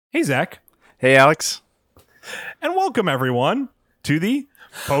Hey, Zach. Hey, Alex. And welcome, everyone, to the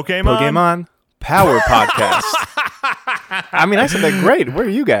Pokemon Power Podcast. I mean, I said that great. Where are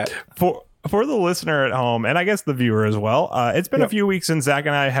you at? For the listener at home, and I guess the viewer as well, it's been a few weeks since Zach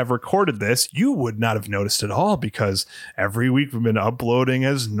and I have recorded this. You would not have noticed at all because every week we've been uploading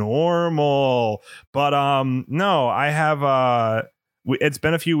as normal. But no, I have. It's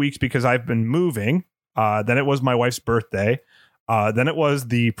been a few weeks because I've been moving. Then it was my wife's birthday. Then it was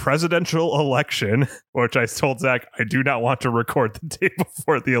the presidential election, which I told Zach I do not want to record the day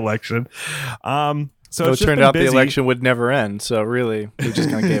before the election. So it turned out the election would never end. So really, we just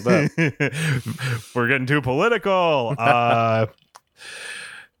kind of gave up. We're getting too political.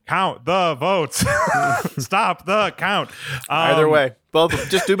 Count the votes. Stop the count. Either way,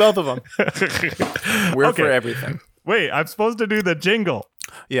 just do both of them. We're okay. For everything. Wait, I'm supposed to do the jingle.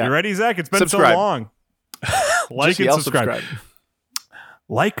 Yeah. You ready, Zach? It's been subscribe. So long. Like and subscribe.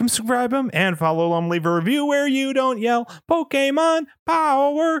 Like them, subscribe them, and follow them. Leave a review where you don't yell. Pokemon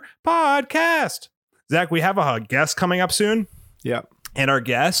Power Podcast. Zach, we have a guest coming up soon. Yeah. And our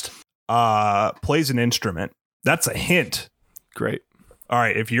guest plays an instrument. That's a hint. Great. All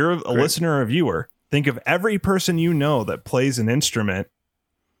right. If you're a listener or a viewer, think of every person you know that plays an instrument.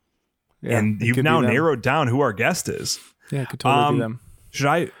 Yeah, and you've now narrowed down who our guest is. Yeah, it could totally be them.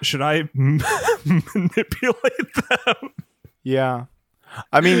 Should I manipulate them? Yeah.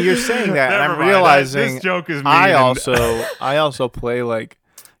 I mean, you're saying that, and I'm mind. realizing this joke is mean. I also play 5,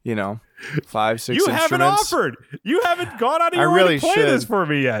 6 you instruments. Haven't offered. You haven't gone out of your way to play this for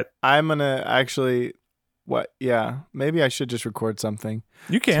me yet. I'm gonna actually, maybe I should just record something.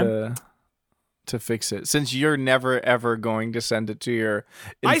 You can to fix it, since you're never ever going to send it to your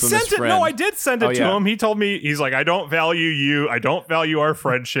infamous I sent friend. it. No, I did send it to him. He told me, he's like, I don't value you. I don't value our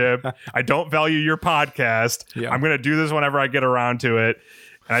friendship. I don't value your podcast. Yeah. I'm gonna do this whenever I get around to it.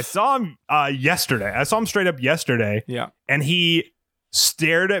 And I saw him yesterday. I saw him straight up yesterday. Yeah. And he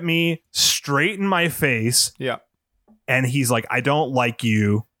stared at me straight in my face. Yeah. And he's like, I don't like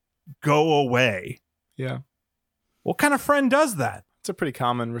you. Go away. Yeah. What kind of friend does that? It's a pretty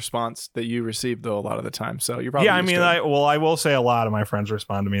common response that you receive, though, a lot of the time. So you're probably I will say a lot of my friends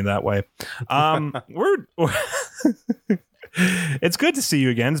respond to me that way. It's good to see you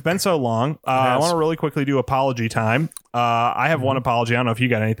again. It's been so long. I want to really quickly do apology time. I have one apology. I don't know if you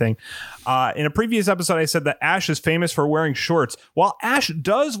got anything. In a previous episode, I said that Ash is famous for wearing shorts. While Ash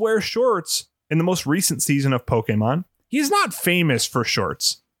does wear shorts in the most recent season of Pokemon, he's not famous for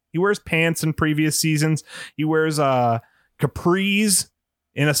shorts. He wears pants in previous seasons. He wears capris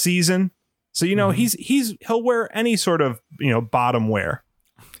in a season. So, he'll wear any sort of, bottom wear.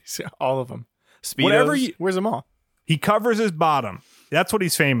 All of them. Speedos, wears them all. He covers his bottom. That's what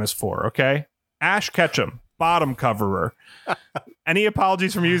he's famous for, okay? Ash Ketchum, bottom coverer. Any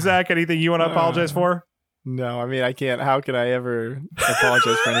apologies from you, Zach? Anything you want to apologize for? No, I mean, I can't. How could I ever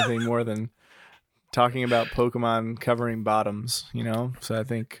apologize for anything more than talking about Pokemon covering bottoms, So I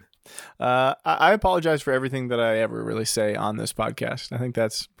think I apologize for everything that I ever really say on this podcast. I think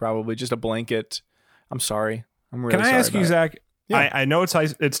that's probably just a blanket. I'm sorry. I'm really sorry. Can I ask you, Zach? Yeah. I know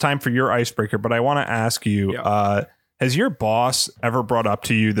it's time for your icebreaker, but I want to ask you, has your boss ever brought up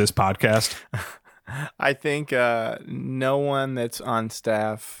to you this podcast? I think no one that's on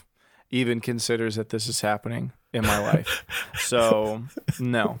staff even considers that this is happening in my life. So,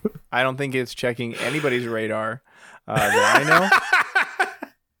 no. I don't think it's checking anybody's radar that I know.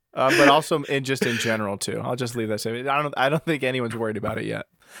 But also just in general, too. I'll just leave that safe. I don't think anyone's worried about it yet.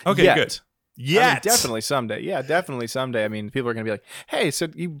 Okay, good. Yeah, I mean, definitely someday. Yeah, definitely someday. I mean, people are going to be like, "Hey, so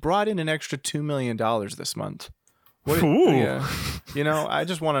you brought in an extra $2 million this month." I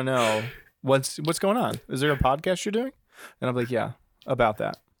just want to know what's going on. Is there a podcast you're doing? And I'm like, yeah, about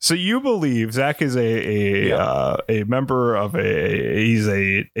that. So you believe Zach is a member of he's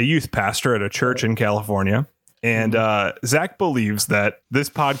a youth pastor at a church in California, and Zach believes that this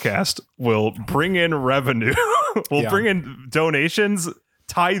podcast will bring in revenue, bring in donations.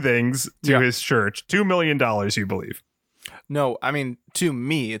 Tithings to his church. $2 million, you believe? No, I mean, to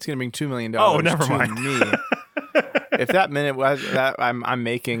me, it's going to bring $2 million. Oh, never mind. Me. If that minute was that, I'm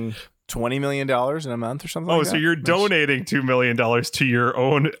making $20 million in a month or something. So you're donating $2 million to your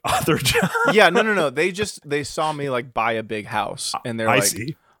own other job? Yeah, no. They saw me buy a big house, and they're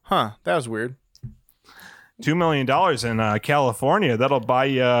see. Huh, that was weird. $2 million in California, that'll buy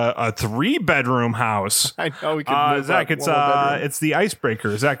you a 3-bedroom house. I know we could move Zach, it's the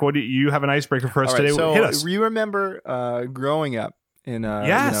icebreaker. Zach, what do you have an icebreaker for us today? So hit us. You remember growing up in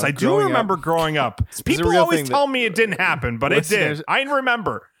yes, I do remember growing up. People always tell me it didn't happen, but it did. I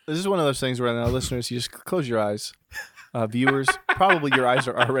remember. This is one of those things where now listeners, you just close your eyes Viewers, probably your eyes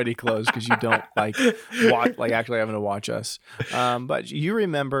are already closed because you don't like actually having to watch us. But you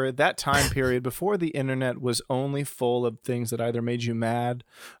remember that time period before the internet was only full of things that either made you mad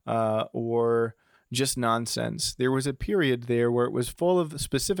or just nonsense. There was a period there where it was full of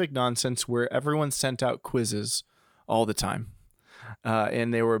specific nonsense where everyone sent out quizzes all the time.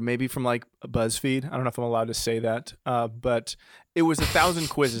 And they were maybe from like BuzzFeed. I don't know if I'm allowed to say that, but it was 1,000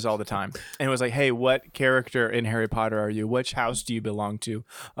 quizzes all the time. And it was like, hey, what character in Harry Potter are you? Which house do you belong to?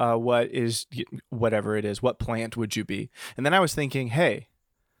 What is whatever it is? What plant would you be? And then I was thinking, hey,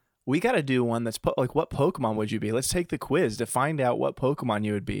 we got to do one that's like, what Pokemon would you be? Let's take the quiz to find out what Pokemon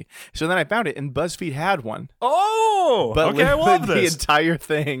you would be. So then I found it, and BuzzFeed had one. Oh, but okay, I love this. The entire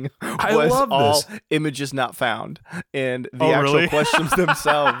thing was all images not found, and the actual questions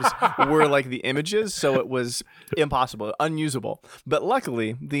themselves were like the images, so it was impossible, unusable. But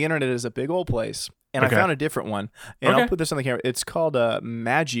luckily, the internet is a big old place, and I found a different one, and I'll put this on the camera. It's called a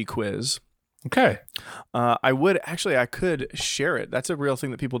Magiquiz. Okay. I could share it. That's a real thing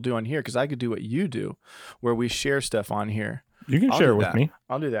that people do on here, because I could do what you do, where we share stuff on here. You can share it with me.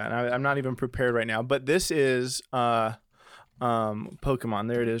 I'll do that. And I'm not even prepared right now, but this is Pokemon.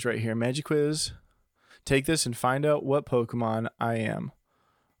 There it is right here. Magiquiz. Take this and find out what Pokemon I am.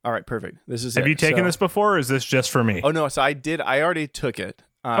 All right, perfect. This is Have you taken this before, or is this just for me? Oh, no. So I already took it.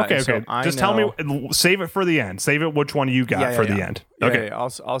 Okay. Just tell me. Save it for the end. Save it which one you got for the end. Okay. Yeah,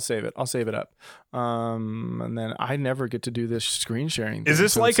 I'll save it. I'll save it up. And then I never get to do this screen sharing thing. Is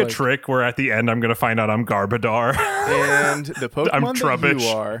this like a trick where at the end I'm going to find out I'm Garbodor? And the Pokemon that you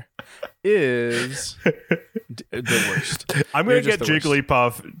are is the worst. I'm going to get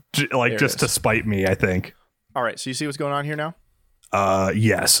Jigglypuff just to spite me, I think. All right. So you see what's going on here now?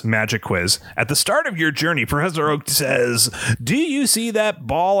 Yes, Magiquiz. At the start of your journey, Professor Oak says, do you see that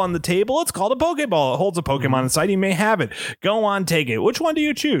ball on the table? It's called a Pokeball. It holds a Pokemon inside. You may have it. Go on, take it. Which one do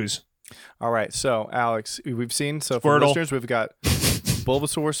you choose? All right. So, Alex, we've seen, so Squirtle. for listeners, we've got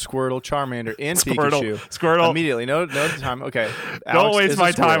Bulbasaur, Squirtle, Charmander, and Pikachu. Squirtle. Immediately. No time. Okay. Don't waste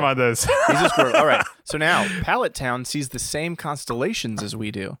my time on this. He's a Squirtle. All right. So now, Pallet Town sees the same constellations as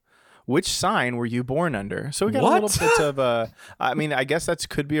we do. Which sign were you born under? So we got a little bit of I guess that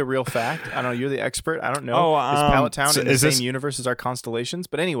could be a real fact. I don't know. You're the expert. I don't know. Is Pallet Town in the same universe as our constellations?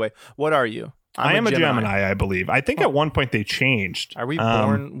 But anyway, what are you? I am a Gemini, I believe. I think at one point they changed. Are we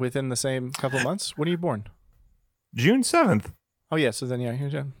born within the same couple months? When are you born? June 7th. Oh, yeah. So then, yeah.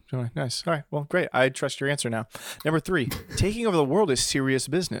 Nice. All right. Well, great. I trust your answer now. Number 3, taking over the world is serious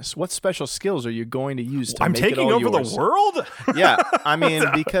business. What special skills are you going to use to make it all yours? I'm taking over the world? Yeah. I mean,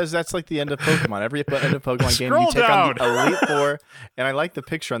 because that's like the end of Pokemon. Every end of Pokemon game, you take on the Elite Four. And I like the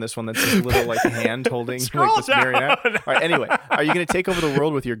picture on this one. That's this little like hand holding like this marionette. All right. Anyway, are you going to take over the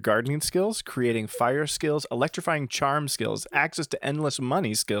world with your gardening skills, creating fire skills, electrifying charm skills, access to endless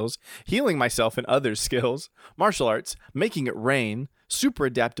money skills, healing myself and others skills, martial arts, making it rain, super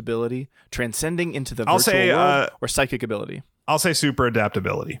adaptability, transcending into the virtual world, or psychic ability? I'll say super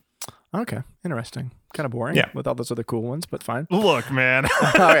adaptability. Okay, interesting. Kind of boring with all those other cool ones, but fine. Look, man.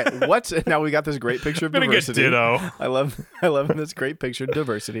 All right, now we got this great picture of diversity. Get ditto. I love this great picture of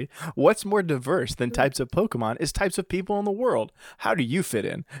diversity. What's more diverse than types of Pokemon is types of people in the world. How do you fit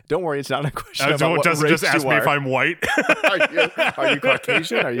in? Don't worry, it's not a question about what race just ask you me are. if I'm white. Are you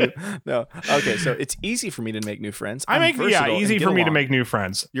Caucasian? Are you no? Okay, so it's easy for me to make new friends. Easy for me to make new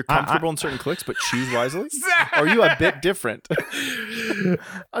friends. You're comfortable in certain clicks, but choose wisely. Are you a bit different? I just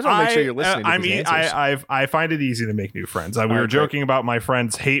want to make sure you're listening. I find it easy to make new friends. We were joking about my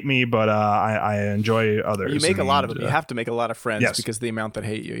friends hate me, but I enjoy others. You make a lot of them. You have to make a lot of friends because of the amount that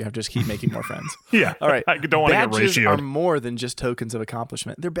hate you. You have to just keep making more friends. Yeah. All right. I don't want to get ratioed. Badges are more than just tokens of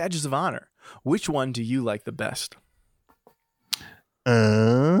accomplishment. They're badges of honor. Which one do you like the best?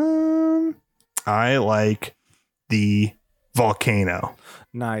 I like the volcano.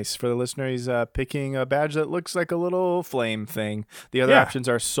 Nice. For the listener, he's picking a badge that looks like a little flame thing. The other options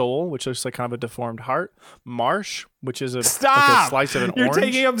are Soul, which looks like kind of a deformed heart. Marsh, which is like a slice of an You're orange.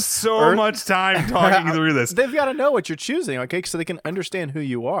 You're taking up so much time talking through this. They've got to know what you're choosing, okay, so they can understand who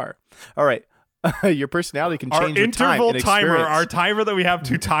you are. All right. Your personality can change with time and experience. Our timer that we have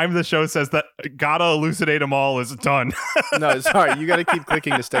to time the show says that gotta elucidate them all is done. No, sorry. You got to keep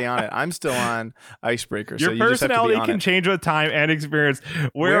clicking to stay on it. I'm still on Icebreaker. Your personality can change with time and experience.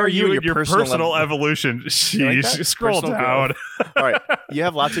 Where are you in your personal evolution? Sheesh. Like scroll down. All right. You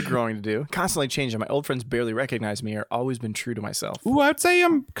have lots of growing to do. Constantly changing. My old friends barely recognize me or always been true to myself. Ooh, I'd say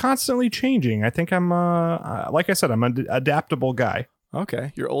I'm constantly changing. I think I'm, like I said, I'm an adaptable guy.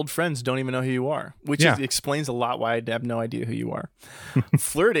 Okay. Your old friends don't even know who you are, which explains a lot why I have no idea who you are.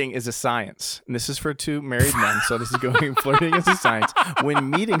 Flirting is a science. And this is for two married men. So this is going, flirting is a science. When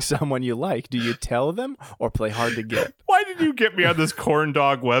meeting someone you like, do you tell them or play hard to get? Why did you get me on this corn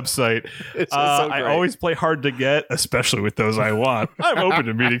dog website? It's so great. I always play hard to get, especially with those I want. I'm open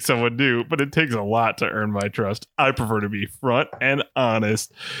to meeting someone new, but it takes a lot to earn my trust. I prefer to be front and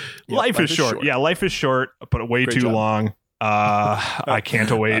honest. Yep, life is short. Yeah, life is short, but way Great too job. long. I can't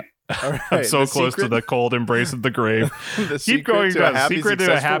wait. All right. I'm so The close to secret- the cold embrace of the grave. the Keep going. to a happy, Secret to a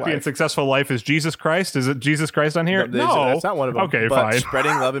successful happy and life. successful life is Jesus Christ. Is it Jesus Christ on here? No, That's not one of them. Okay, but fine.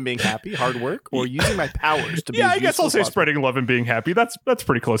 Spreading love and being happy, hard work, or using my powers to be Yeah, as I guess useful I'll as say possible. spreading love and being happy. That's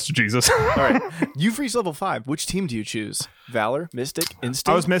pretty close to Jesus. All right. You've reached level 5. Which team do you choose? Valor, Mystic, Instinct?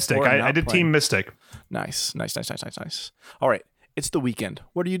 I was Mystic. or I not did playing? Team Mystic. Nice. All right. It's the weekend.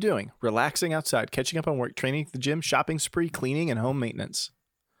 What are you doing? Relaxing outside, catching up on work, training at the gym, shopping spree, cleaning, and home maintenance.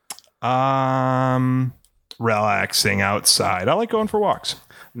 Relaxing outside. I like going for walks.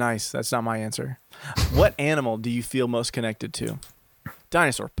 Nice. That's not my answer. What animal do you feel most connected to?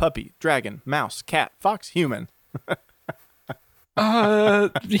 Dinosaur, puppy, dragon, mouse, cat, fox, human.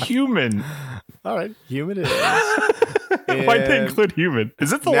 Human. All right. Human it is. Why'd they include human?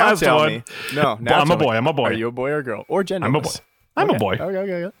 Is it the Now last tell one? me. No. Now I'm a tell me. boy. I'm a boy. Are you a boy or a girl? Or gender? I'm a boy. I'm a boy.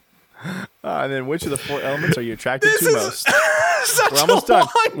 Okay. And then which of the 4 elements are you attracted This to is most? such We're almost a done.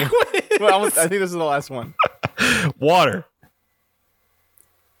 long quiz. I think this is the last one. Water.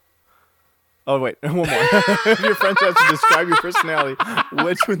 Oh, wait. One more. If your friends have to describe your personality,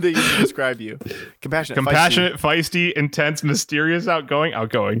 which would they use to describe you? Compassionate, Feisty, intense, mysterious,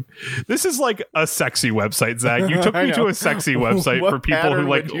 outgoing. This is like a sexy website, Zach. You took I me to know. a sexy website What for people who pattern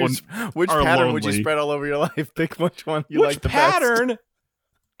like would you which are pattern would you lonely. spread all over your life? Pick which one you Which like the best. pattern?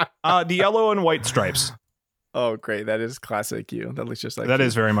 The yellow and white stripes. Oh, great. That is classic you. That looks just like That you.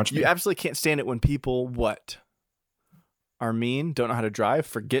 is very much You me. absolutely can't stand it when people, what? Are mean, don't know how to drive,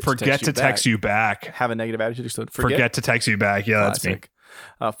 forget to text you back. have a negative attitude. So Forget to text you back. Yeah, that's me.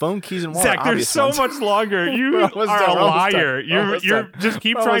 Classic. Phone, keys, and wallet. Zach, there's obvious so ones. much longer. You We're are almost a done. We're almost liar. done. We're almost You're done. just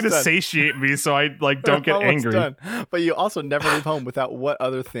keep We're trying to almost done. satiate me so I like don't get Almost angry. done. But you also never leave home without what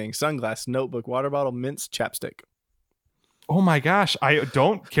other thing? Sunglass, notebook, water bottle, mints, chapstick. Oh my gosh, I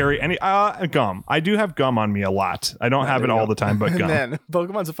don't carry any gum. I do have gum on me a lot. I don't have There it you all go. the time, but gum. And then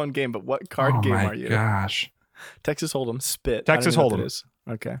Pokemon's a fun game, but what card Oh game my are you? gosh. Texas Hold'em, Spit. Texas I don't even know what Hold'em. that is.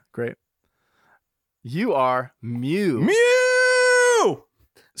 Okay, great. You are Mew. Mew!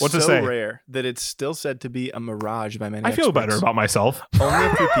 What so to say? rare that it's still said to be a mirage by many I feel better experts. about myself. Only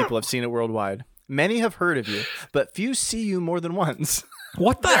a few people have seen it worldwide. Many have heard of you, but few see you more than once.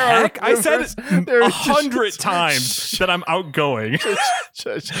 What the heck? I said it there are 100 times that I'm outgoing. In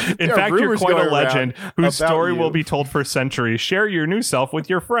There are fact, you're rumors quite going a legend around whose about story you. will be told for centuries. Share your new self with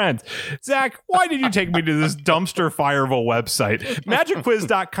your friends. Zach, why did you take me to this dumpster fire of a website?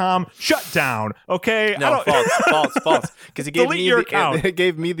 MagicQuiz.com shut down. Okay? No, false. Because it gave Delete me your account. it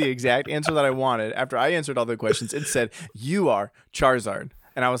gave me the exact answer that I wanted. After I answered all the questions, it said you are Charizard,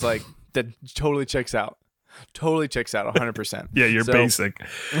 and I was like, that totally checks out. Totally checks out 100%. Yeah, you're So, basic.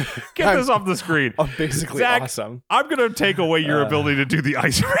 Get this off the screen. I'm basically Zach, awesome. I'm going to take away your ability to do the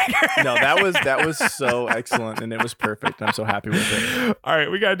icebreaker. No, that was so excellent, and it was perfect. I'm so happy with it. All right,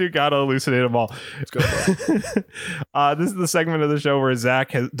 we got to do Gotta Elucidate them all. Let's go for it. This is the segment of the show where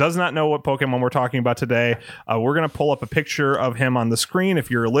Zach does not know what Pokemon we're talking about today. We're going to pull up a picture of him on the screen. If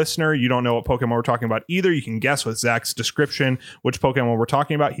you're a listener, you don't know what Pokemon we're talking about either. You can guess with Zach's description which Pokemon we're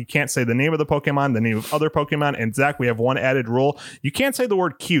talking about. He can't say the name of the Pokemon, the name of other Pokemon. And Zach, we have one added rule. You can't say the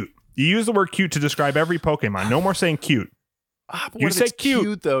word cute. You use the word cute to describe every Pokemon. No more saying cute. But You what if said it's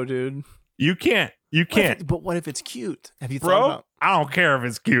cute. though, dude. You can't. You can't. But what if it's cute? Have you thought Bro, about? I don't care if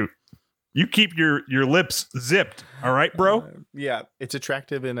it's cute. You keep your lips zipped. All right, bro? Yeah, it's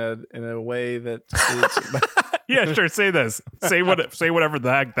attractive in a way that it's Yeah, sure. Say this. Say whatever the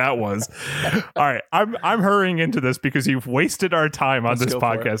heck that was. All right, I'm hurrying into this because you've wasted our time on Let's this go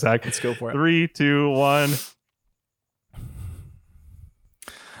for it. podcast, Zach. Let's go for it. 3, 2, 1.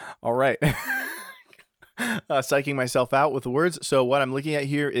 All right. Psyching myself out with the words. So what I'm looking at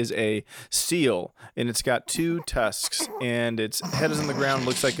here is a seal, and it's got 2 tusks, and its head is on the ground.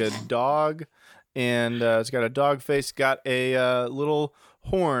 Looks like a dog, and it's got a dog face. Got a little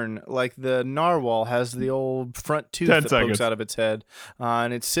horn, like the narwhal has the old front tooth 10 that seconds. pokes out of its head.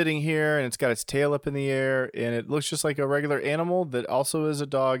 And it's sitting here, and it's got its tail up in the air, and it looks just like a regular animal that also is a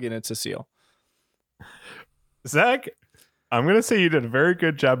dog, and it's a seal. Zach, I'm going to say you did a very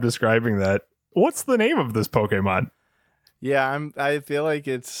good job describing that. What's the name of this Pokemon? Yeah, I feel like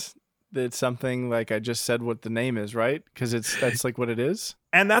it's it's something like I just said what the name is, right? Because that's like what it is.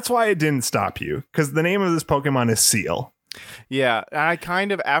 And that's why it didn't stop you, because the name of this Pokemon is Seal. Yeah, I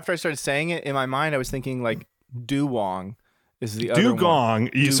kind of, after I started saying it in my mind, I was thinking like Dewong is the other Dugong.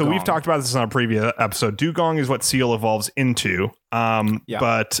 one. So we've talked about this on a previous episode. Dugong is what Seal evolves into,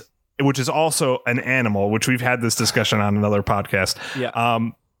 but which is also an animal, which we've had this discussion on another podcast. Yeah.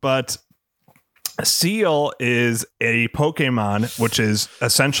 But Seal is a Pokemon, which is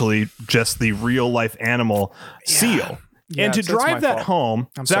essentially just the real life animal Seal. Yeah, and to drive that home,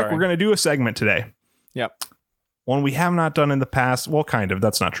 Zach, we're going to do a segment today. Yep. One we have not done in the past. Well, kind of.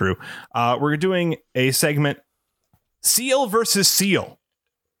 That's not true. We're doing a segment, Seal versus Seal.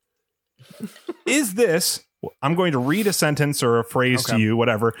 Is this... I'm going to read a sentence or a phrase to you,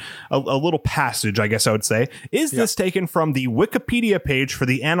 whatever, a little passage, I guess I would say. Is this taken from the Wikipedia page for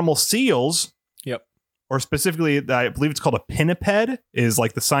the animal seals? Yep. Or specifically, I believe it's called a pinniped, is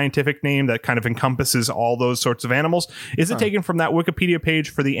like the scientific name that kind of encompasses all those sorts of animals. Is it taken from that Wikipedia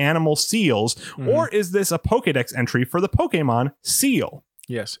page for the animal seals? Or is this a Pokedex entry for the Pokemon Seal?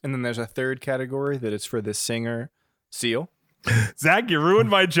 Yes. And then there's a third category that is for the singer Seal. Zach, you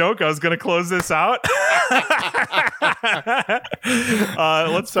ruined my joke. I was going to close this out.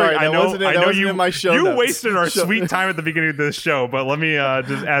 Sorry, I know you in my show you notes. wasted our sweet time at the beginning of this show, but let me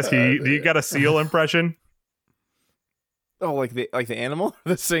just ask you, do you got a Seal impression? Oh, like the animal?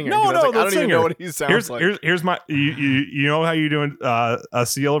 The singer? No, the singer. I don't even know what he sounds like. Here's my, you know how you doing a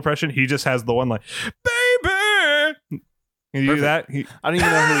Seal impression? He just has the one like, baby. Can you do that? I don't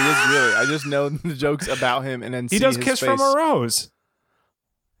even know who he is really. I just know the jokes about him, and then he does Kiss from a Rose.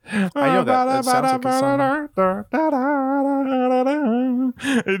 I know that sounds like a song.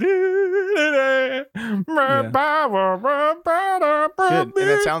 Good. And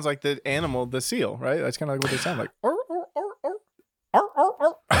it sounds like the animal, the seal, right? That's kind of like what they sound like.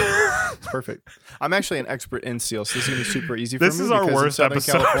 It's perfect. I'm actually an expert in seals, so this is going to be super easy for me. This is our worst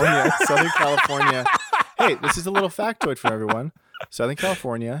episode. Southern California. Hey, this is a little factoid for everyone. Southern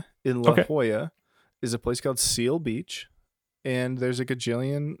California, in La Jolla, is a place called Seal Beach, and there's a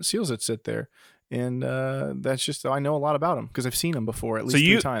gajillion seals that sit there. And that's just, I know a lot about them because I've seen them before at least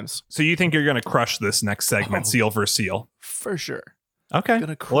 3 times. So you think you're going to crush this next segment, Seal versus Seal? For sure. Okay,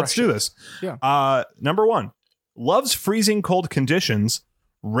 let's do this. Yeah. Number 1, loves freezing cold conditions,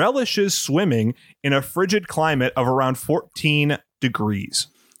 relishes swimming in a frigid climate of around 14 degrees.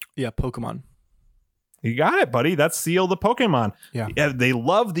 Yeah, Pokemon. You got it, buddy. That's Seal the Pokemon. Yeah. They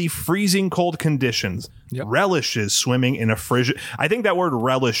love the freezing cold conditions. Yep. Relishes swimming in a frigid... I think that word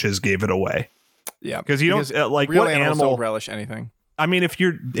relishes gave it away. Yeah. Because you don't... like, real what animals animal... don't relish anything. I mean, if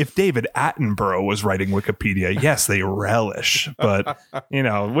David Attenborough was writing Wikipedia, yes, they relish. But,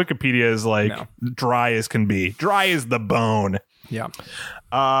 Wikipedia is like dry as can be. Dry as the bone. Yeah.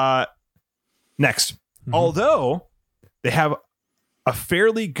 Next. Although they have a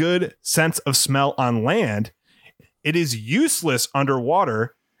fairly good sense of smell on land, it is useless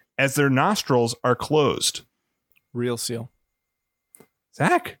underwater as their nostrils are closed. Real seal.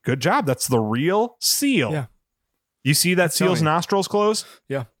 Zach, good job. That's the real seal. Yeah. You see that seal's nostrils close?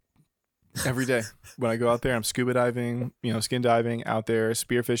 Yeah. Every day. When I go out there, I'm scuba diving, skin diving, out there,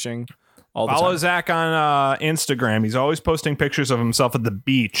 spearfishing, all the time. Follow Zach on Instagram. He's always posting pictures of himself at the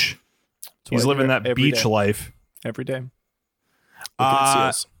beach. He's living that beach life. Every day.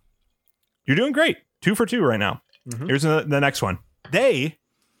 Seals. You're doing great. 2 for 2 right now. Here's the next one. They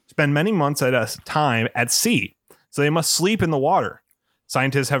spend many months at a time at sea, so they must sleep in the water.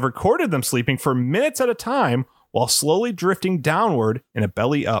 Scientists have recorded them sleeping for minutes at a time while slowly drifting downward in a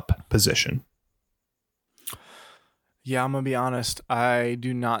belly-up position. Yeah, I'm going to be honest. I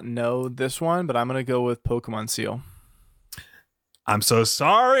do not know this one, but I'm going to go with Pokemon Seal. I'm so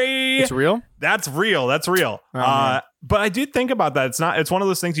sorry. It's real? That's real. That's real. But I do think about that. It's one of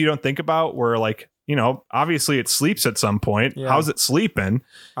those things you don't think about where, like, obviously it sleeps at some point. Yeah. How's it sleeping?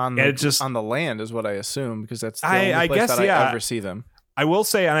 On the land is what I assume, because that's the only place that I ever see them. I will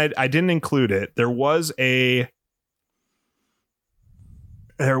say, and I didn't include it, there was a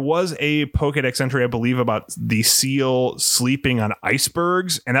Pokedex entry, I believe, about the seal sleeping on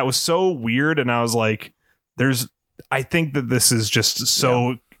icebergs, and that was so weird. And I was like, I think that this is just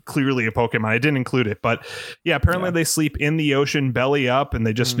so clearly a Pokemon. I didn't include it, but apparently they sleep in the ocean, belly up, and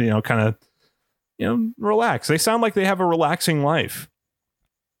they just kind of relax. They sound like they have a relaxing life,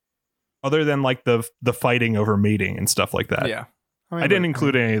 other than like the fighting over mating and stuff like that. Yeah, I didn't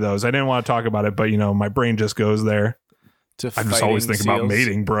include any of those. I didn't want to talk about it, but my brain just goes there. I just always think about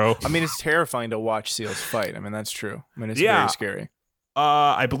mating, bro. I mean, it's terrifying to watch seals fight. I mean, that's true. I mean, it's very scary.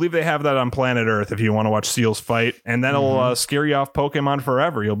 I believe they have that on planet Earth if you want to watch seals fight, and then it'll scare you off Pokemon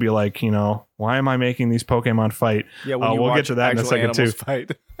forever. You'll be like, why am I making these Pokemon fight? Yeah, when you we'll watch get to that in a second too.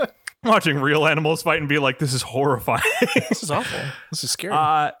 Fight. Watching real animals fight and be like, this is horrifying. This is awful. This is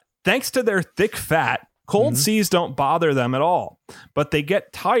scary. Thanks to their thick fat, cold seas don't bother them at all, but they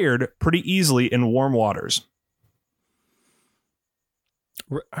get tired pretty easily in warm waters.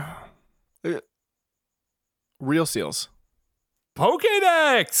 Real seals.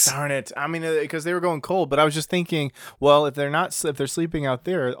 Pokédex! Darn it. I mean, because they were going cold, but I was just thinking, well, if they're sleeping out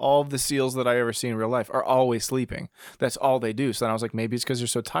there, all of the seals that I ever see in real life are always sleeping. That's all they do. So then I was like, maybe it's because they're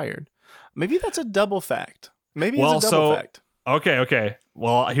so tired. Maybe that's a double fact. Fact. Okay.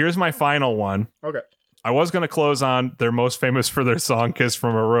 Well, here's my final one. Okay. I was going to close on they're most famous for their song Kiss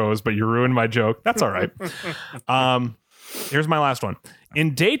from a Rose, but you ruined my joke. That's all right. Here's my last one.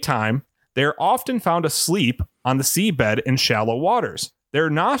 In daytime, they're often found asleep on the seabed in shallow waters. Their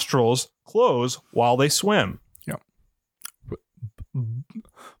nostrils close while they swim. Yeah.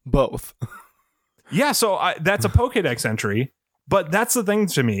 Both. Yeah, so that's a Pokédex entry, but that's the thing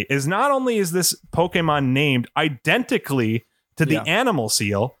to me, is not only is this Pokemon named identically to the animal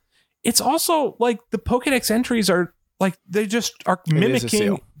seal, it's also like the Pokédex entries are like, they just are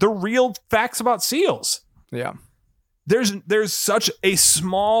mimicking the real facts about seals. Yeah. There's such a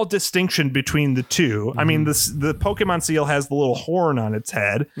small distinction between the two. Mm-hmm. I mean, the Pokemon seal has the little horn on its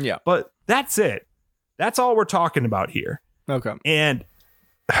head. Yeah. But that's it. That's all we're talking about here. Okay. And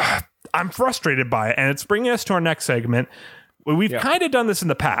I'm frustrated by it. And it's bringing us to our next segment. We've kind of done this in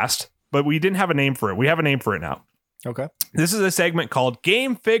the past, but we didn't have a name for it. We have a name for it now. Okay. This is a segment called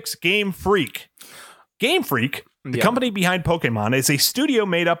Game Fix Game Freak. Game Freak, the company behind Pokemon, is a studio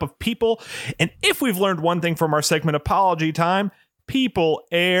made up of people. And if we've learned one thing from our segment Apology Time, people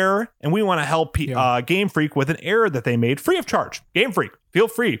err, and we want to help Game Freak with an error that they made free of charge. Game Freak, feel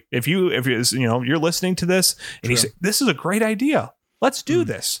free if you're listening to this and you say this is a great idea, let's do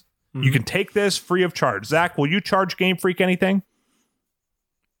this. Mm-hmm. You can take this free of charge. Zach, will you charge Game Freak anything?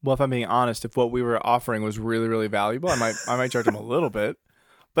 Well, if I'm being honest, if what we were offering was really, really valuable, I might charge them a little bit.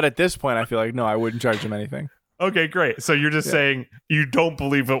 But at this point, I feel like, no, I wouldn't charge them anything. Okay, great. So you're just saying you don't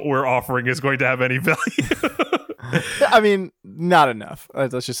believe what we're offering is going to have any value. I mean, not enough.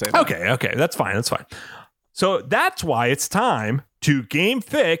 Let's just say that. Okay. That's fine. So that's why it's time to Game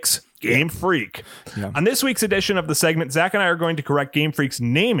Fix Game Freak. Yeah. On this week's edition of the segment, Zach and I are going to correct Game Freak's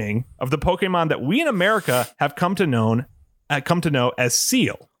naming of the Pokemon that we in America have come to know as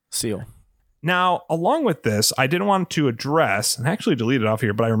Seal. Seal. Now, along with this, I didn't want to address, and I actually deleted it off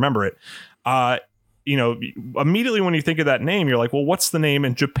here, but I remember it. Immediately when you think of that name, you're like, well, what's the name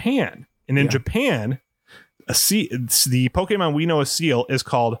in Japan? And in Japan, the Pokemon we know as Seal is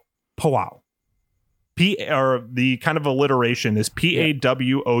called Powau. The kind of alliteration is Pawou.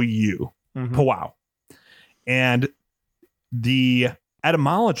 Mm-hmm. Powau. And the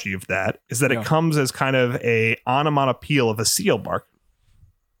etymology of that is that it comes as kind of a onomatopoeia of a seal bark.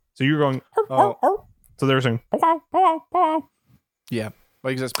 So you're going, so they're saying, pow, pow, pow. Yeah.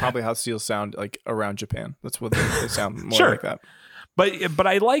 Like that's probably how seals sound like around Japan. That's what they sound more like that. But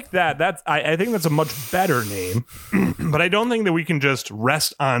I like that. I think that's a much better name. But I don't think that we can just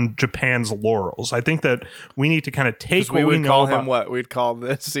rest on Japan's laurels. I think that we need to kind of take what we know. Call him what? We'd call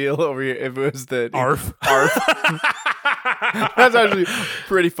the seal over here if it was the Arf. That's actually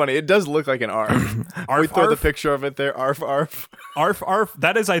pretty funny. It does look like an arf. Arf, we throw arf. the picture of it there. Arf, arf. Arf, arf.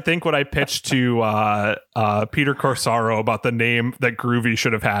 That is, I think, what I pitched to Peter Corsaro about the name that Groovy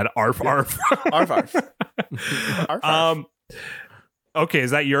should have had. Arf, arf. Arf, arf. Arf, arf. Okay,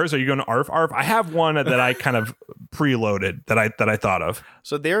 is that yours? Are you going to arf, arf? I have one that I kind of preloaded that I thought of.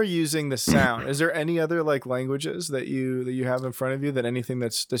 So they're using the sound. Is there any other like languages that you have in front of you, that anything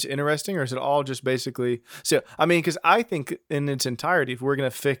that's interesting, or is it all just basically? So I mean, because I think in its entirety, if we're gonna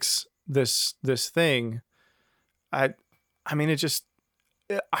fix this thing, I mean, it just.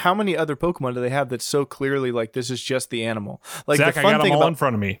 How many other Pokemon do they have that's so clearly like this is just the animal? Like Zach, the fun I got thing them all about, in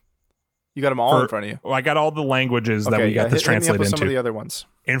front of me. You got them all in front of you. Well, I got all the languages that we got this translated into. Some of the other ones.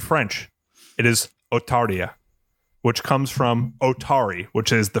 In French, it is Otaria, which comes from Otari,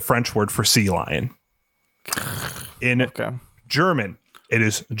 which is the French word for sea lion. In German, it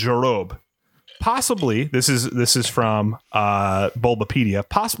is Jarobe. Possibly, this is from Bulbapedia,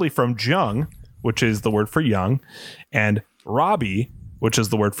 possibly from Jung, which is the word for young, and Rabi, which is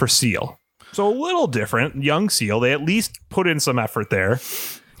the word for seal. So a little different. Young seal. They at least put in some effort there.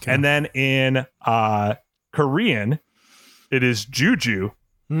 Okay. And then in Korean, it is Juju.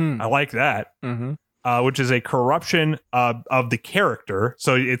 I like that, which is a corruption of the character.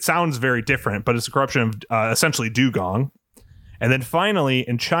 So it sounds very different, but it's a corruption of essentially Dugong. And then finally,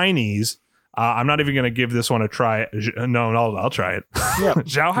 in Chinese, I'm not even going to give this one a try. No, I'll try it. Yeah.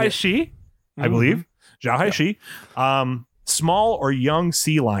 Zhao Hai Shi, I believe. Zhao Hai Shi. Small or young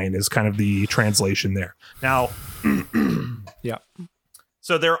sea lion is kind of the translation there. Now, Yeah.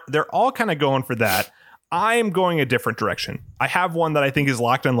 so they're all kind of going for that. I'm going a different direction. I have one that I think is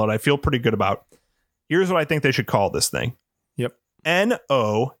locked and loaded. I feel pretty good about. Here's what I think they should call this thing. Yep.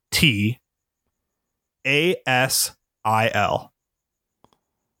 NOTASIL.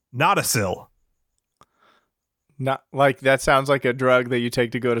 Notasil. Not like that sounds like a drug that you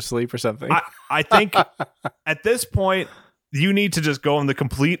take to go to sleep or something. I think at this point you need to just go in the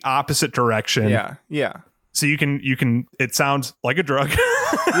complete opposite direction. Yeah. Yeah. So you can it sounds like a drug.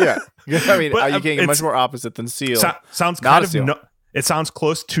 Yeah. I mean, But, you can't get much more opposite than seal. Sounds Not kind a seal. of it sounds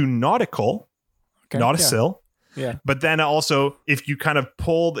close to nautical, Okay, not a yeah. sill. Yeah. But then also if you kind of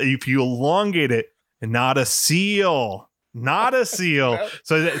if you elongate it, not a seal. Not a seal.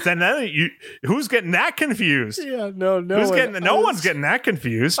 So then who's getting that confused? Yeah. No One's getting that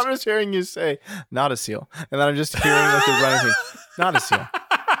confused. I'm just hearing you say not a seal. And then I'm just hearing like the running thing. Not a seal.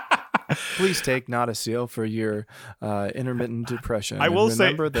 Please take not a seal for your intermittent depression. I will say-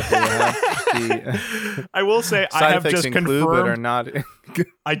 remember that they have the I will say I side have effects just include but are confirmed. not.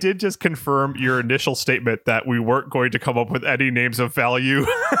 I did just confirm your initial statement that we weren't going to come up with any names of value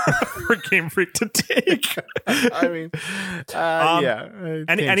for Game Freak to take. I mean, yeah.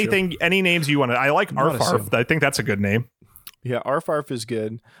 Any names you want to? I like Not a Arfarf. seal. I think that's a good name. Yeah, Arfarf is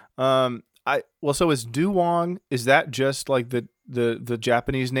good. So is Duwong? Is that just like the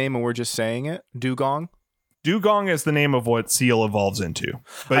Japanese name, and we're just saying it? Dugong. Dugong is the name of what seal evolves into.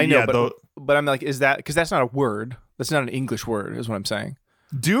 But I know, yeah, but I'm like, is that because that's not a word? That's not an English word, is what I'm saying.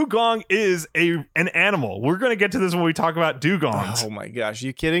 Dugong is an animal. We're going to get to this when we talk about dugongs. Oh my gosh,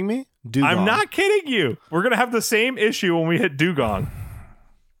 you kidding me? Dugong. I'm not kidding you. We're going to have the same issue when we hit dugong.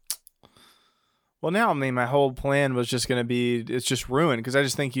 Well, now, I mean, my whole plan was just going to be, it's just ruined because I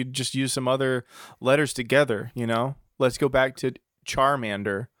just think you'd just use some other letters together, you know? Let's go back to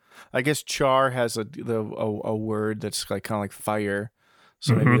Charmander. I guess char has a word that's like kind of like fire.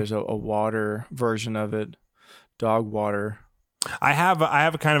 So maybe there's a water version of it. Dog water. I have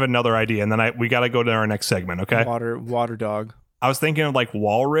a kind of another idea, and then we got to go to our next segment, okay? Water dog. I was thinking of like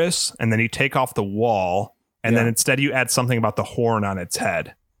walrus, and then you take off the wall, and then instead you add something about the horn on its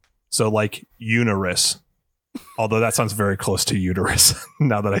head. So like Uniris. Although that sounds very close to uterus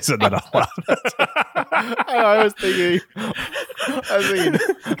now that I said that out loud. I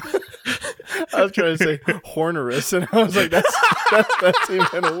was trying to say hornerus, and I was like, that's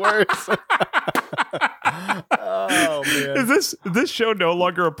even worse. Oh man, Is this show no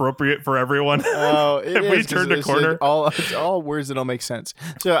longer appropriate for everyone? Oh, it Have we is, 'cause turned a it's corner? Like it's all words that don't make sense.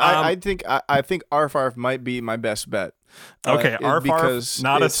 So I think Arfarf might be my best bet. Okay, Arfarf,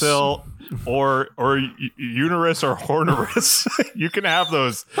 not a sill, or Uniris or Hornerus. You can have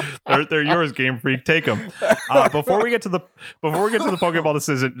those. They're yours, Game Freak. Take them. Before we get to the Pokeball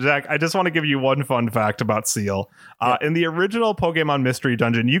decision, Zach, I just want to give you one fun fact about Seal. In the original Pokemon Mystery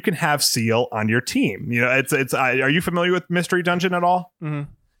Dungeon, you can have Seal on your team. You know, it's. Are you familiar with Mystery Dungeon at all?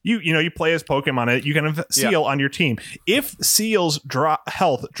 Mm-hmm. You play as Pokemon. You can have Seal on your team. If Seal's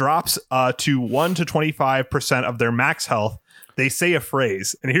health drops to 1 to 25% of their max health, they say a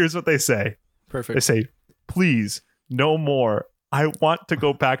phrase. And here's what they say. Perfect. They say, "Please, no more. I want to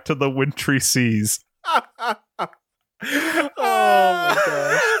go back to the wintry seas." Oh my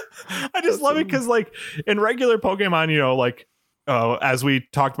gosh. I just love it because, like, in regular Pokemon, you know, like, as we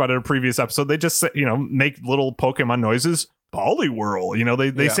talked about in a previous episode, they just, you know, make little Pokemon noises. Poliwhirl, you know,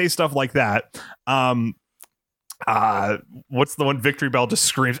 they say stuff like that. What's the one? Victory Bell just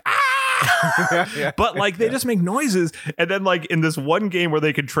screams, ah! But like they just make noises, and then like in this one game where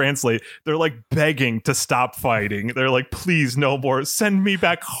they can translate, they're like begging to stop fighting. They're like, "Please, no more. Send me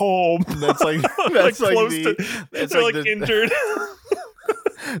back home." That's like injured.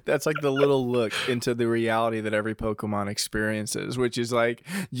 That's like the little look into the reality that every Pokemon experiences, which is like,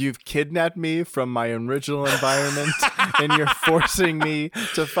 you've kidnapped me from my original environment and you're forcing me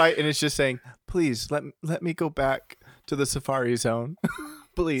to fight. And it's just saying, please let me go back to the Safari Zone.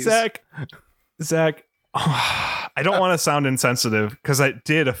 Please. Zach, I don't want to sound insensitive because it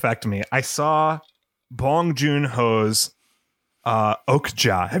did affect me. I saw Bong Joon-ho's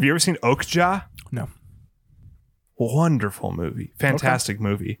Okja. Have you ever seen Okja? No. Wonderful movie, fantastic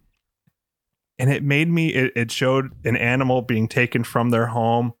movie, and it made me. It showed an animal being taken from their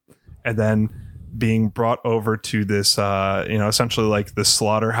home, and then being brought over to this, essentially like this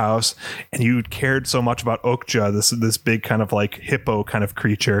slaughterhouse, and you cared so much about Okja, this big kind of like hippo kind of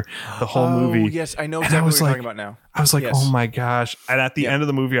creature, the whole movie. Yes, I know exactly what you're talking about now. I was like, yes. Oh my gosh. And at the end of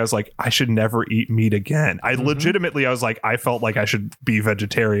the movie, I was like, I should never eat meat again. I legitimately, I was like, I felt like I should be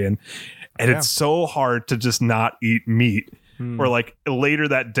vegetarian. And it's so hard to just not eat meat. Or like later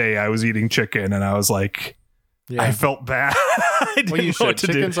that day, I was eating chicken and I was like, I felt bad. I didn't well, you know should. what to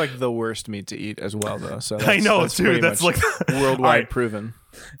Chicken's do. like the worst meat to eat as well, though. So I know, dude. That's like worldwide proven.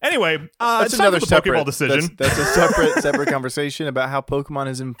 Anyway, that's it's another time for the separate Pokeball decision. That's a separate conversation about how Pokemon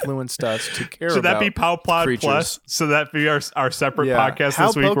has influenced us to care Should about that be PowPod creatures. Plus? So that be our separate podcast how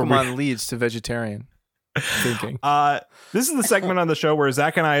this week? Pokemon leads to vegetarian thinking. This is the segment on the show where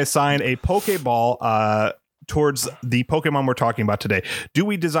Zach and I assign a Pokeball towards the Pokemon we're talking about today. Do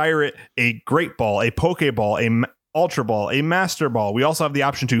we desire it a Great Ball, a Pokeball, a Ultra Ball, a Master Ball? We also have the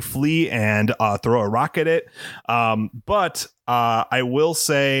option to flee and throw a rock at it. But I will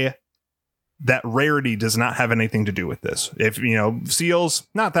say that rarity does not have anything to do with this. If, Seal's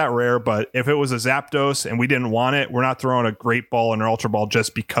not that rare, but if it was a Zapdos and we didn't want it, we're not throwing a Great Ball and an Ultra Ball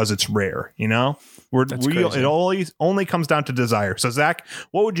just because it's rare, It only comes down to desire. So, Zach,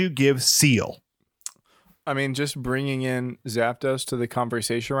 what would you give Seal? I mean, just bringing in Zapdos to the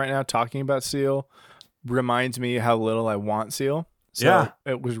conversation right now, talking about Seal, reminds me how little I want Seal. So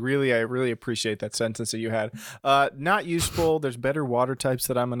it was I really appreciate that sentence that you had. Not useful. There's better water types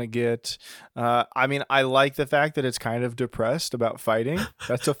that I'm going to get. I mean, I like the fact that it's kind of depressed about fighting.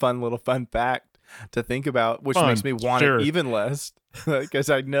 That's a fun fact to think about, which makes me want it even less. Because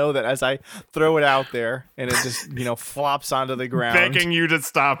I know that as I throw it out there and it just, flops onto the ground. Begging you to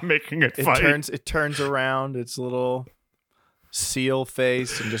stop making it fight. It turns around its little seal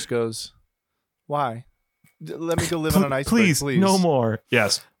face and just goes, why? Let me go live on an iceberg, please. No more.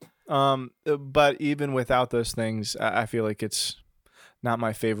 Yes. But even without those things, I feel like it's not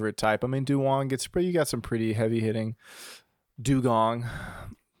my favorite type. I mean, Dewong, you got some pretty heavy hitting Dugong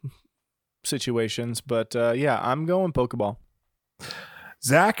situations, but I'm going Pokeball.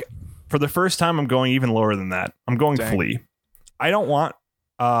 Zach, for the first time, I'm going even lower than that. I'm going Flea. I don't want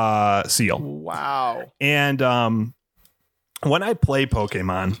Seal. Wow. And when I play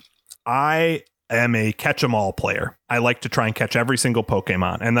Pokemon, I am a catch-em-all player. I like to try and catch every single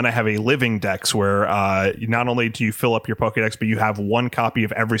Pokemon. And then I have a living dex where not only do you fill up your Pokedex, but you have one copy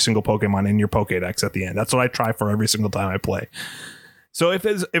of every single Pokemon in your Pokedex at the end. That's what I try for every single time I play. So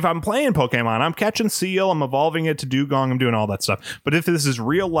if I'm playing Pokemon, I'm catching Seal, I'm evolving it to Dugong, I'm doing all that stuff. But if this is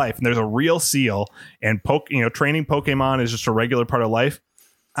real life and there's a real Seal and training Pokemon is just a regular part of life,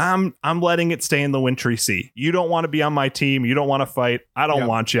 I'm letting it stay in the wintry sea. You don't want to be on my team. You don't want to fight. I don't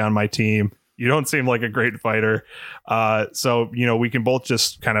want you on my team. You don't seem like a great fighter. So we can both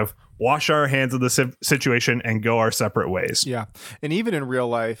just kind of wash our hands of the situation and go our separate ways. Yeah. And even in real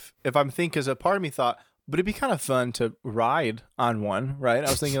life, if I'm thinking, because a part of me thought, but it'd be kind of fun to ride on one, right? I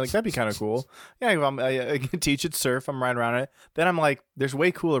was thinking, like, that'd be kind of cool. Yeah, I can teach it surf. I'm riding around it. Then I'm like, there's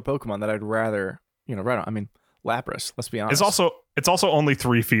way cooler Pokemon that I'd rather, ride on. I mean, Lapras, let's be honest. It's also only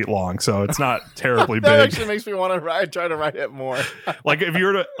 3 feet long, so it's not terribly that big. Actually makes me want to try to ride it more.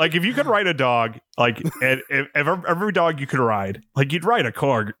 If you could ride a dog, if every dog you could ride, you'd ride a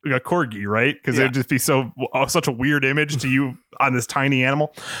corgi, right? Because it'd just be such a weird image to you on this tiny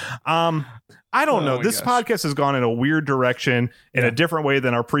animal. I don't know. This podcast has gone in a weird direction in a different way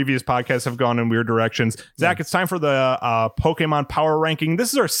than our previous podcasts have gone in weird directions. Zach, it's time for the Pokemon Power Ranking.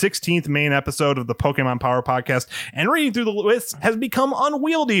 This is our 16th main episode of the Pokemon Power Podcast, and reading through the list has become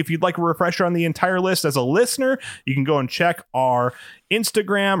unwieldy. If you'd like a refresher on the entire list as a listener, you can go and check our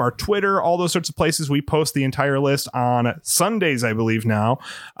Instagram, our Twitter, all those sorts of places. We post the entire list on Sundays, I believe now.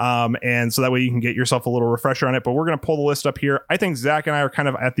 And so that way you can get yourself a little refresher on it. But we're going to pull the list up here. I think Zach and I are kind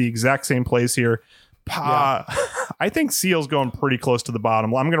of at the exact same place here. I think Seal's going pretty close to the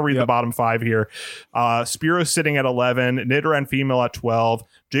bottom. I'm going to read the bottom 5 here. Spearow sitting at 11, Nidoran female at 12,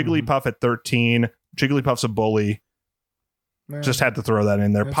 Jigglypuff at 13. Jigglypuff's a bully. Man, just had to throw that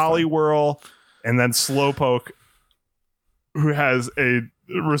in there. Poliwhirl, and then Slowpoke, who has a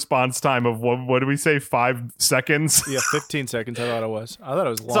response time of what do we say, 5 seconds? Yeah, 15 seconds. I thought it was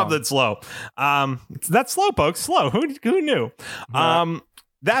long. Something slow. That's Slowpoke. Slow. Who knew?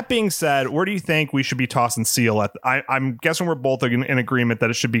 That being said, where do you think we should be tossing Seal at? I'm guessing we're both in agreement that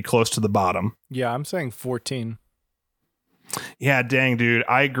it should be close to the bottom. Yeah, I'm saying 14. Yeah, dang, dude.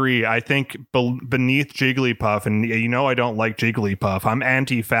 I agree. I think beneath Jigglypuff, and I don't like Jigglypuff. I'm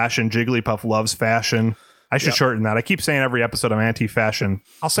anti-fashion. Jigglypuff loves fashion. I should shorten that. I keep saying every episode I'm anti-fashion.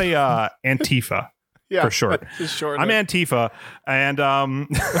 I'll say Antifa. Yeah, for short. Just short. I'm Antifa, and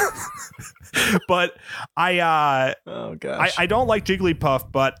but oh gosh, I don't like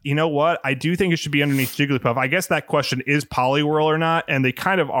Jigglypuff, but you know what? I do think it should be underneath Jigglypuff. I guess that question is Poliwhirl or not, and they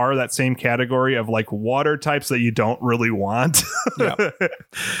kind of are that same category of like water types that you don't really want. Yep.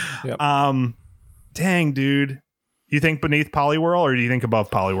 Dang, dude. You think beneath Poliwhirl or do you think above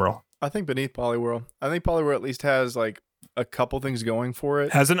Poliwhirl? I think beneath Poliwhirl. I think Poliwhirl at least has like a couple things going for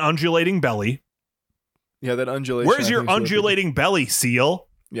it. Has an undulating belly. Yeah, that undulation. Where's your undulating belly, Seal?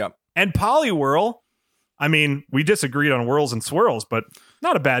 Yeah. And Poliwhirl, I mean, we disagreed on whirls and swirls, but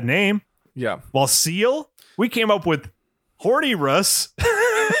not a bad name. Yeah. While Seal, we came up with Horny-Rus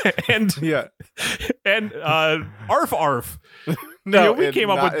and Arf Arf. No, we came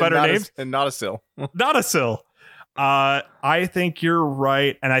up with better names. And not a Sill. Not a Sill. I think you're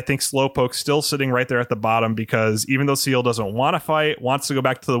right, and I think Slowpoke's still sitting right there at the bottom because even though Seal doesn't want to fight, wants to go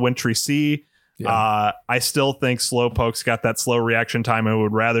back to the Wintry Sea, I still think Slowpoke's got that slow reaction time and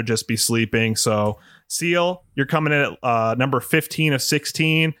would rather just be sleeping. So Seal, you're coming in at number 15 of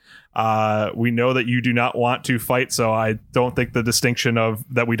 16. We know that you do not want to fight, so I don't think the distinction of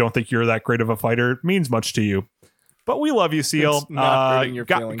that we don't think you're that great of a fighter means much to you. But we love you, Seal.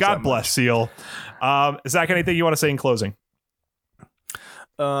 God bless, Seal. Zach, anything you want to say in closing?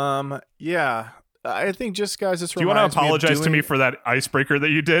 Yeah. I think just guys, this do you want to apologize to me for that icebreaker that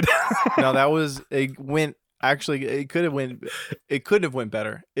you did? No, that was it couldn't have went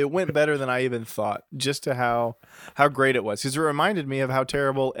better. It went better than I even thought, just to how great it was. Because it reminded me of how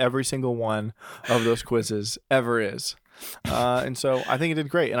terrible every single one of those quizzes ever is. And so I think it did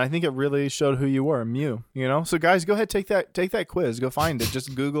great, and I think it really showed who you were, Mew. You know, so guys, go ahead, take that quiz, go find it.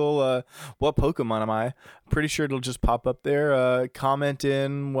 Just Google what Pokemon am I? Pretty sure it'll just pop up there. Comment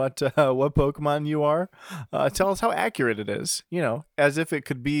in what Pokemon you are. Tell us how accurate it is. You know, as if it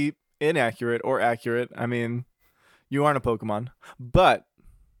could be inaccurate or accurate. I mean, you aren't a Pokemon, but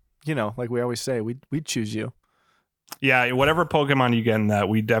you know, like we always say, we'd choose you. Yeah, whatever Pokemon you get in that,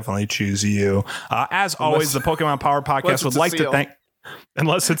 we definitely choose you. As always, the Pokemon Power Podcast would like to thank,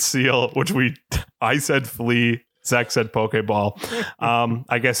 unless it's Seal, which I said Flea, Zach said Pokeball.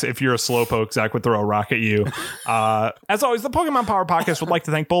 I guess if you're a Slowpoke, Zach would throw a rock at you. As always, the Pokemon Power Podcast would like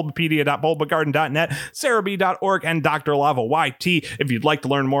to thank Bulbapedia.bulbagarden.net, Cerebi.org, and Dr. Lava YT. If you'd like to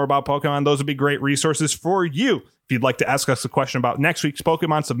learn more about Pokemon, those would be great resources for you. If you'd like to ask us a question about next week's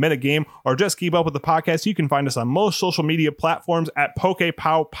Pokemon, submit a game, or just keep up with the podcast, you can find us on most social media platforms at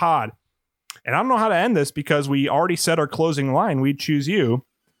PokePowPod. And I don't know how to end this because we already said our closing line. We'd choose you.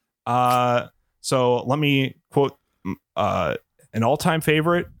 So let me quote an all-time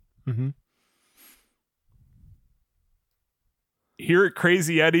favorite. Mm-hmm. Here at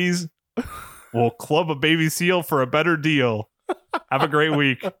Crazy Eddie's, we'll club a baby seal for a better deal. Have a great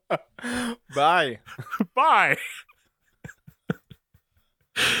week. Bye. Bye.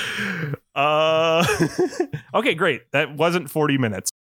 Okay, great. That wasn't 40 minutes.